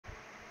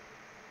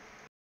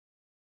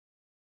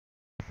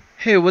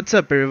Hey, what's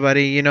up,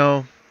 everybody?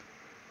 I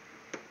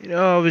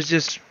was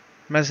just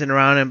messing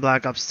around in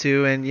Black Ops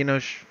 2,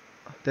 and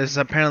there's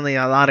apparently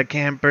a lot of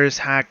campers,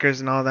 hackers,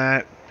 and all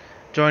that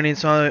joining.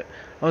 So I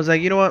was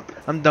like, you know what?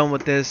 I'm done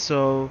with this.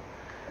 So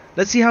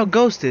let's see how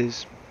Ghost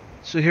is.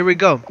 So here we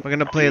go. We're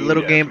gonna play a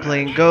little game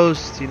playing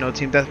Ghost. Team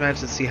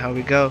deathmatch. Let's see how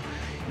we go.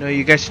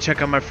 You guys should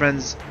check out my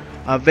friend's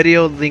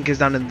video. Link is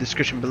down in the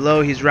description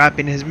below. He's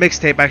rapping. His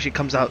mixtape actually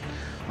comes out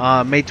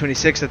May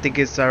 26th. I think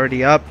it's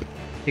already up.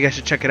 You guys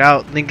should check it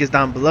out. Link is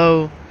down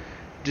below.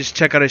 Just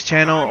check out his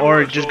channel,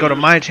 or just go to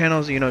my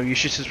channels. You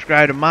should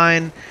subscribe to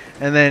mine,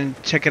 and then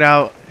check it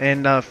out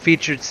in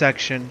featured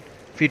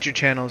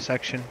channel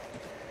section.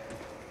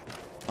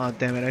 Oh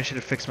damn it! I should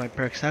have fixed my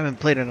perks. I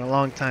haven't played in a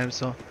long time,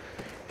 so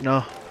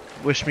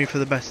wish me for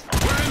the best.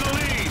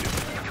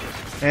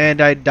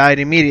 And I died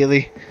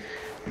immediately.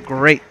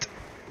 Great.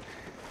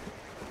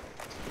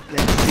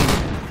 Let's see.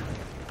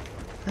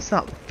 That's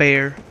not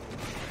fair.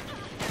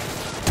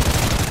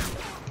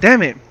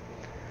 Damn it.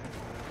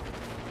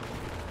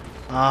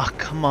 Ah, oh,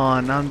 come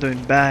on. I'm doing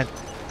bad.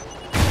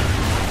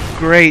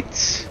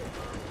 Great.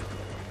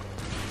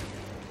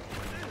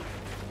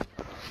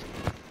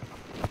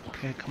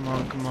 Okay, come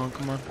on.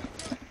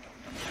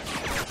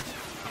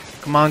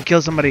 Come on,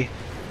 kill somebody.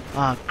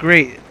 Ah,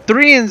 great.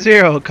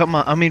 3-0. Come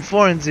on. I mean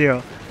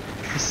 4-0.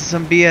 This is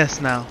some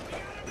BS now.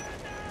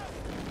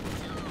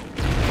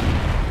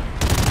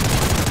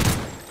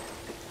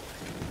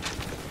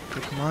 Okay,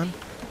 come on.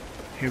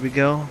 Here we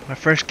go. My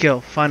first kill,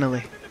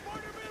 finally.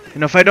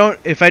 If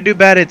I do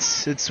bad,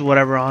 it's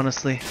whatever,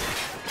 honestly.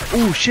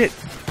 Ooh, shit.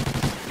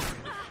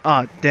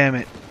 Ah, damn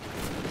it.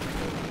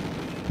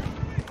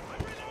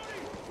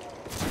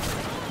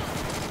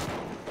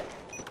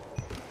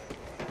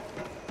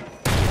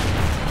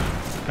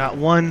 Got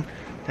one.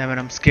 Damn it,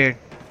 I'm scared.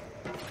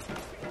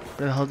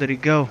 Where the hell did he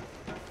go?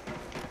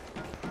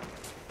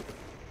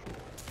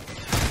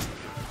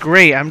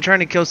 Great, I'm trying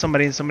to kill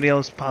somebody and somebody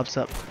else pops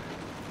up.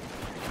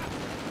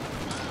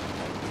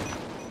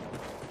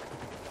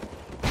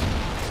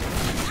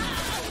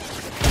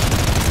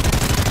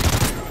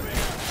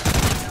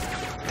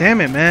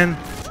 Damn it, man.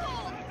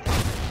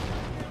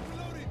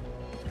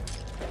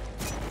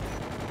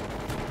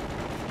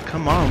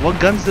 Come on,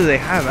 what guns do they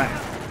have? I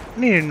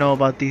need to know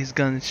about these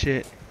guns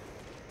shit.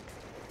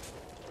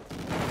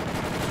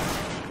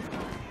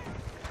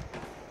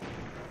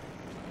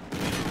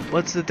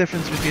 What's the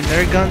difference between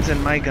their guns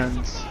and my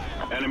guns?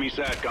 Enemy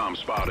SATCOM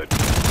spotted.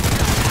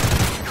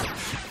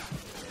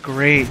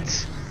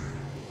 Great.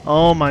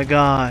 Oh my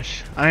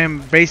gosh. I am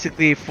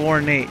basically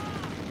 4-8.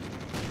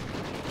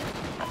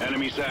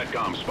 Enemy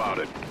SATCOM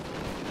spotted.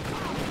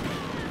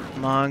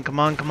 Come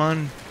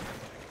on.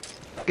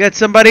 Get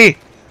somebody!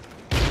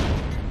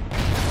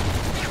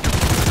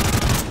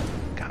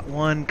 Got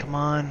one, come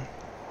on.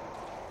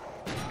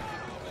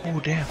 Oh,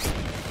 damn.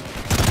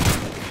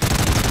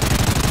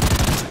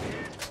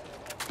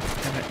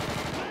 Damn it.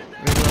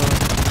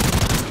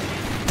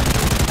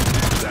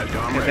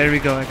 SATCOM Okay, there we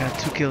go, I got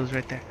 2 kills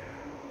right there.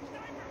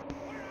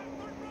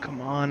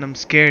 Come on, I'm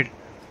scared.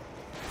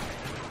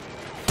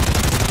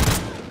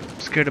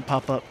 Scared to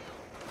pop up.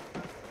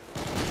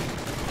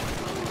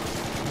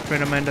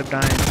 Afraid I'm gonna end up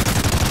dying.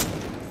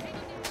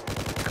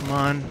 Come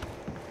on.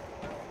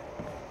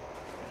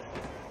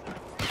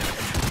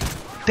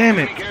 Damn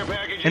it!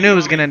 I knew I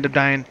was gonna end up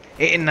dying.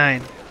 8 and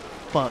 9.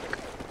 Fuck.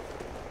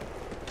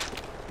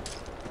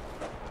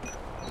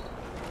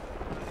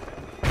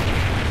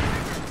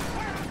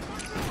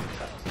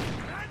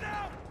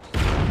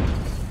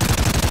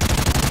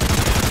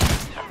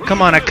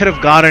 Come on, I could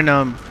have gotten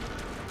him.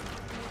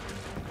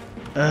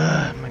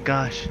 My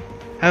gosh.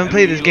 I haven't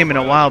played this game in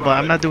a while, but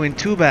I'm not doing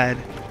too bad.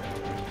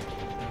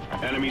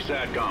 Enemy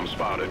SATCOM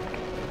spotted.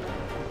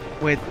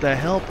 With the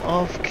help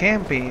of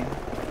camping.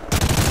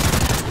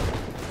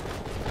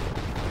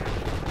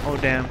 Oh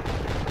damn.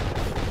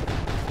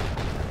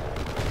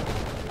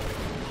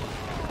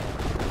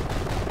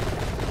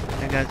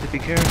 I got to be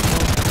careful.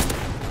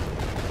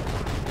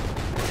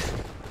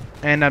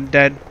 And I'm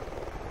dead.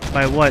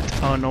 By what?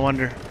 Oh, no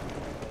wonder.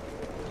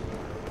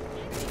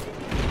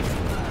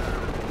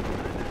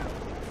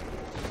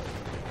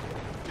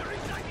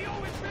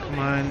 Come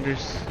on,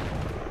 there's...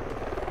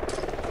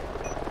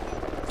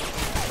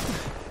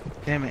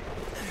 Damn it.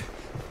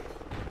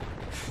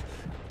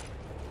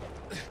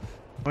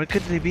 Where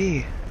could they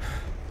be?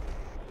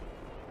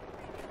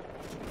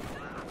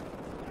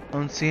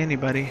 Don't see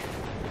anybody.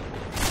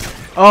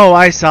 Oh,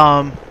 I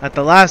saw him at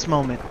the last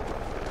moment.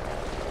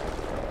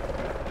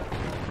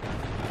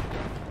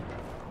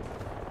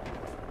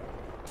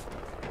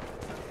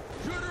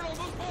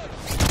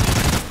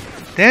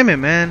 Damn it,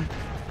 man.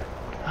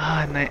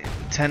 Ah,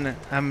 10.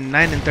 I'm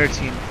 9 and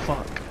 13.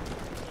 Fuck.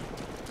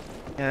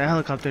 Yeah, that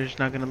helicopter is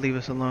not gonna leave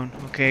us alone.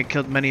 Okay, it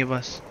killed many of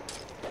us.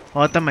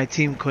 Oh, I thought my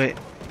team quit.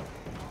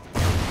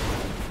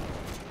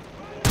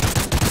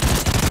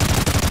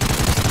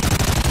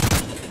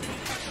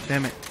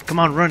 Damn it. Come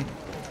on, run.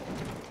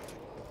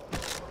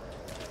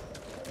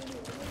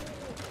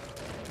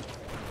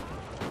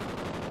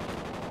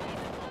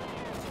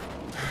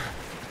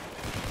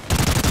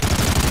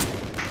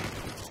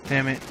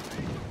 Damn it.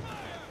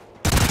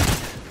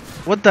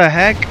 What the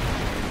heck?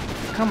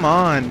 Come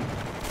on.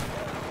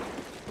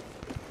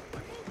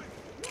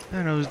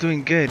 Man, I was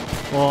doing good.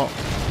 Well,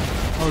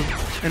 I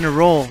was in a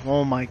roll.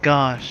 Oh my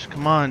gosh.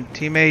 Come on,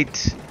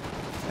 teammates.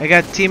 I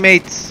got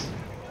teammates.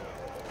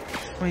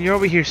 Well, you're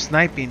over here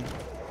sniping.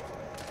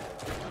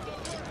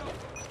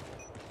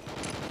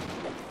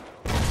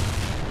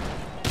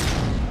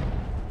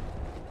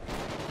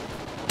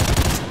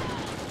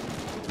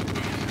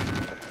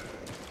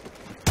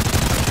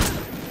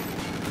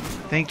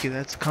 Thank you,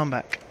 that's a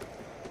comeback.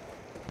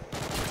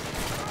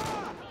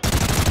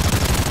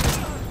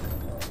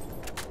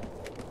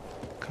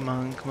 Come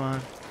on, come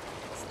on.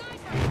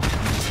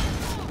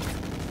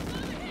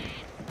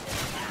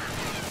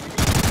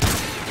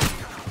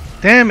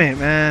 Damn it,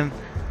 man.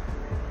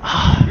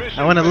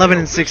 I went 11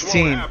 and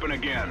 16. Wow,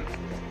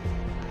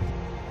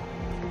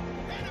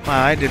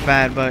 I did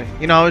bad, but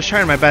you know, I was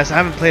trying my best. I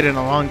haven't played it in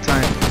a long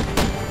time.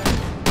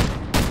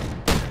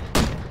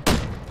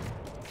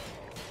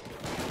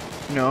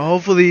 You know,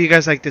 hopefully you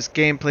guys like this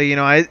gameplay. You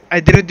know, I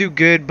didn't do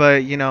good,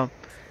 but you know,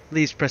 at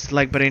least press the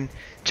like button.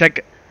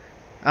 Check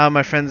out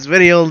my friend's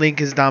video.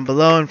 Link is down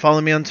below, and follow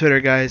me on Twitter,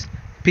 guys.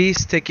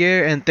 Peace, take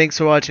care, and thanks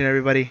for watching,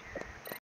 everybody.